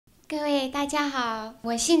各位大家好，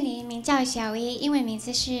我姓林，名叫小一，英文名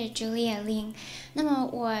字是 Julia Ling。那么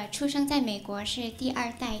我出生在美国，是第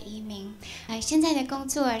2代移民。现在的工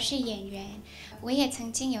作是演员，我也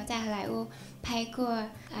曾经有在好莱坞拍过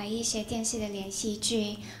一些电视的连续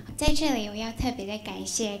剧。在这里，我要特别的感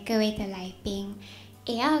谢各位的来宾，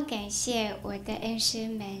也要感谢我的恩师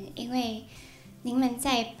们，因为您们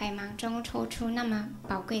在百忙中抽出那么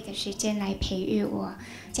宝贵的时间来培育我、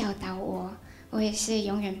教导我。我也是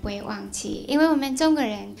永远不会忘记，因为我们中国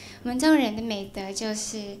人的美德就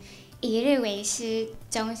是一日为师，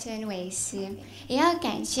终身为师。也要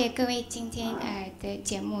感谢各位今天的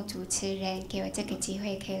节目主持人给我这个机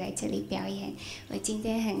会可以来这里表演，我今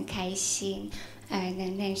天很开心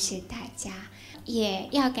能认识大家。也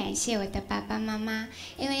要感谢我的爸爸妈妈，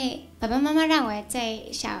因为爸爸妈妈让我在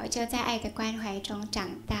小就在爱的关怀中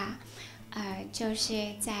长大。就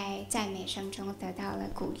是在赞美声中得到了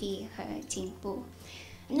鼓励和进步。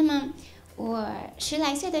那么我10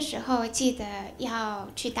来岁的时候，记得要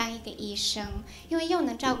去当一个医生，因为又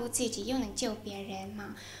能照顾自己，又能救别人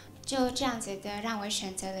嘛。就这样子的，让我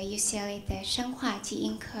选择了 UCLA 的生化基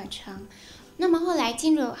因课程。那么后来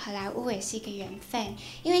进入好莱坞也是一个缘分，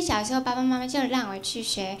因为小时候爸爸妈妈就让我去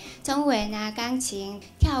学中文啊、钢琴、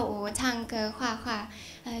跳舞、唱歌、画画。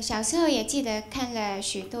小时候也记得看了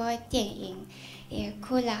许多电影，也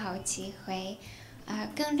哭了好几回。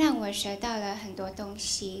更让我学到了很多东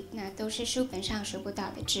西，那都是书本上学不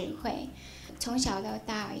到的智慧。从小到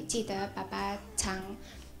大，也记得爸爸常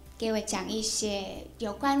给我讲一些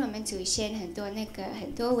有关我们祖先很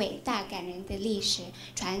多伟大感人的历史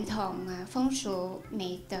传统啊、风俗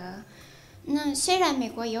美德。那虽然美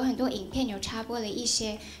国有很多影片有插播了一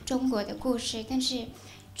些中国的故事，但是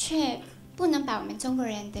却不能把我们中国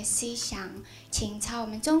人的思想情操、我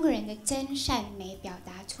们中国人的真善美表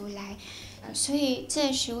达出来。所以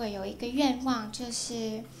这使我有一个愿望，就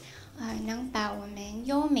是能把我们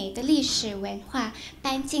优美的历史文化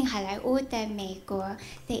搬进好莱坞的美国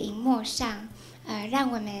的荧幕上，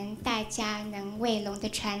让我们大家能为龙的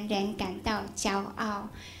传人感到骄傲，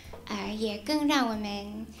也更让我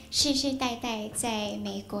们世世代代在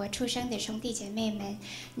美国出生的兄弟姐妹们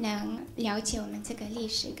能了解我们这个历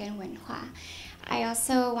史跟文化。I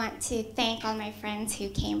also want to thank all my friends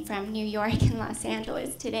who came from New York and Los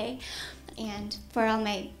Angeles today, and for all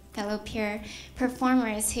my fellow peer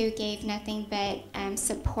performers who gave nothing but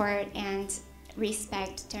support and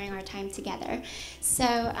respect during our time together. So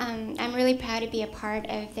I'm really proud to be a part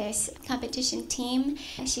of this competition team.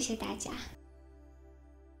 谢谢大家。